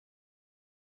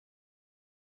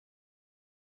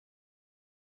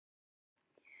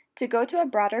To go to a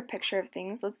broader picture of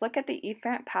things, let's look at the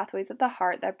efferent pathways of the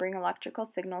heart that bring electrical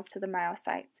signals to the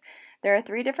myocytes. There are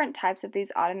three different types of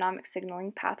these autonomic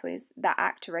signaling pathways that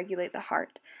act to regulate the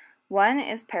heart. One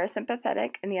is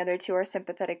parasympathetic, and the other two are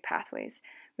sympathetic pathways.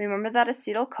 Remember that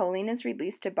acetylcholine is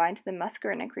released to bind to the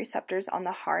muscarinic receptors on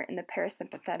the heart in the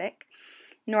parasympathetic.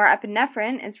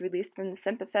 Norepinephrine is released from the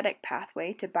sympathetic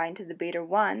pathway to bind to the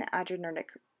beta-1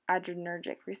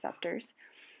 adrenergic receptors.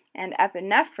 And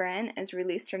epinephrine is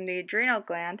released from the adrenal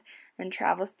gland and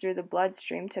travels through the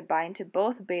bloodstream to bind to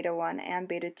both beta-1 and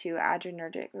beta-2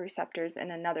 adrenergic receptors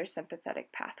in another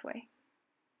sympathetic pathway.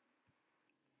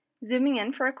 Zooming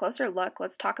in for a closer look,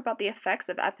 let's talk about the effects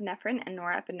of epinephrine and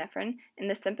norepinephrine in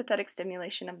the sympathetic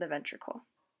stimulation of the ventricle.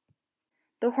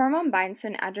 The hormone binds to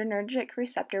an adrenergic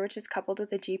receptor which is coupled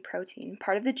with a G protein.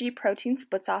 Part of the G protein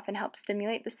splits off and helps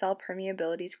stimulate the cell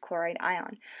permeability to chloride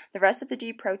ion. The rest of the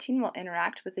G protein will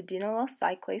interact with adenylyl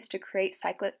cyclase to create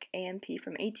cyclic AMP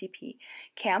from ATP.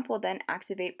 CAMP will then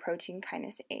activate protein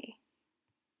kinase A.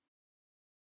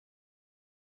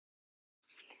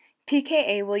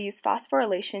 pKa will use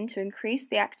phosphorylation to increase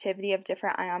the activity of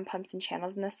different ion pumps and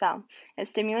channels in the cell. It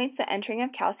stimulates the entering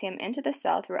of calcium into the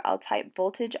cell through L-type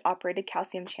voltage-operated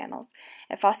calcium channels.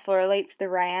 It phosphorylates the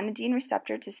ryanodine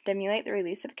receptor to stimulate the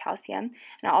release of calcium, and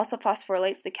it also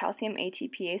phosphorylates the calcium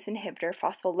ATPase inhibitor,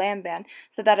 phospholamban,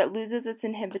 so that it loses its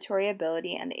inhibitory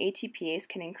ability and the ATPase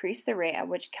can increase the rate at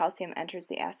which calcium enters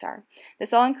the SR.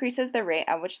 This all increases the rate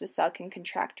at which the cell can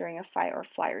contract during a fight or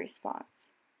flight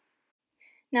response.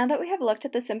 Now that we have looked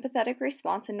at the sympathetic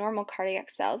response in normal cardiac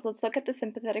cells, let's look at the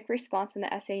sympathetic response in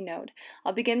the SA node.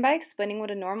 I'll begin by explaining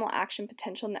what a normal action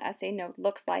potential in the SA node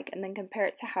looks like and then compare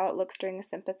it to how it looks during a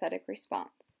sympathetic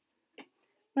response.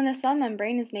 When the cell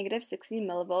membrane is negative 60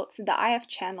 millivolts, the IF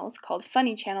channels, called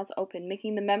funny channels, open,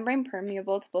 making the membrane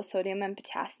permeable to both sodium and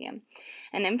potassium.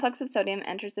 An influx of sodium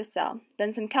enters the cell.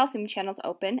 Then some calcium channels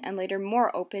open, and later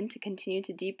more open to continue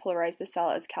to depolarize the cell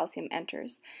as calcium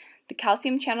enters. The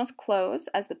calcium channels close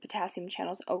as the potassium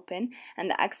channels open, and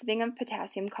the exiting of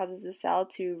potassium causes the cell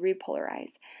to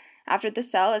repolarize. After the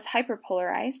cell is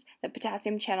hyperpolarized, the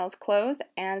potassium channels close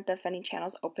and the funny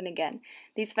channels open again.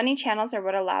 These funny channels are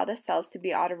what allow the cells to be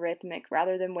autorhythmic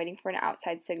rather than waiting for an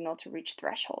outside signal to reach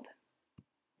threshold.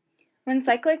 When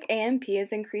cyclic AMP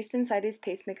is increased inside these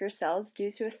pacemaker cells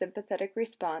due to a sympathetic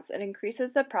response, it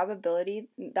increases the probability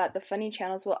that the funny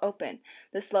channels will open.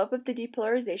 The slope of the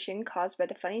depolarization caused by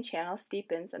the funny channel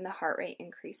steepens and the heart rate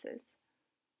increases.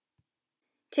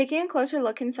 Taking a closer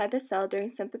look inside the cell during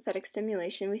sympathetic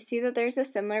stimulation, we see that there is a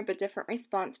similar but different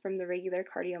response from the regular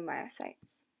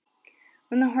cardiomyocytes.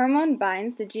 When the hormone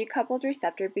binds, the G-coupled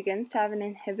receptor begins to have an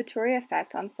inhibitory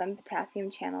effect on some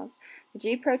potassium channels. The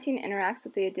G protein interacts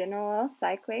with the adenylyl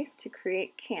cyclase to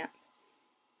create CAMP.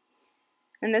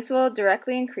 And this will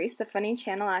directly increase the funny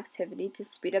channel activity to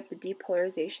speed up the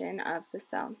depolarization of the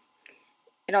cell.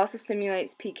 It also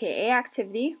stimulates pKa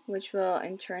activity, which will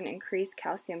in turn increase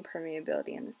calcium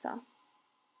permeability in the cell.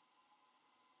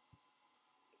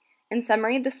 In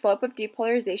summary, the slope of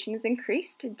depolarization is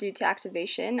increased due to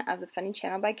activation of the funny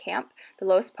channel by CAMP. The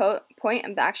lowest point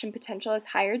of the action potential is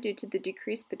higher due to the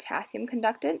decreased potassium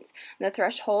conductance, and the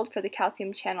threshold for the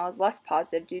calcium channel is less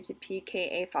positive due to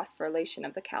pKa phosphorylation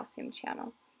of the calcium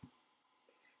channel.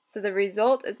 So the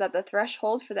result is that the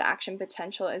threshold for the action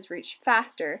potential is reached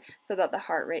faster so that the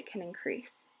heart rate can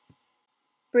increase.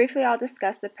 Briefly, I'll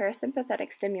discuss the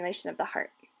parasympathetic stimulation of the heart.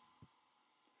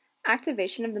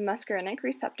 Activation of the muscarinic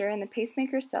receptor in the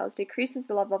pacemaker cells decreases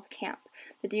the level of CAMP.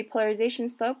 The depolarization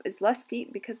slope is less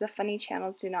steep because the funny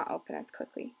channels do not open as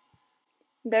quickly.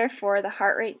 Therefore, the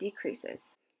heart rate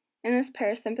decreases. In this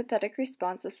parasympathetic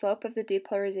response, the slope of the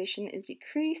depolarization is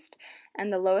decreased,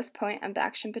 and the lowest point of the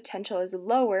action potential is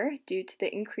lower due to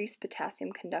the increased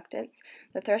potassium conductance.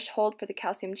 The threshold for the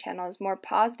calcium channel is more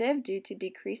positive due to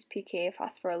decreased pKa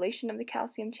phosphorylation of the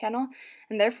calcium channel,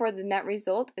 and therefore the net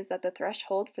result is that the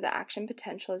threshold for the action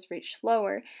potential is reached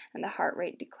lower and the heart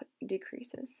rate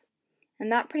decreases.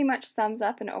 And that pretty much sums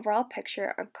up an overall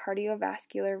picture of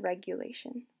cardiovascular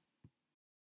regulation.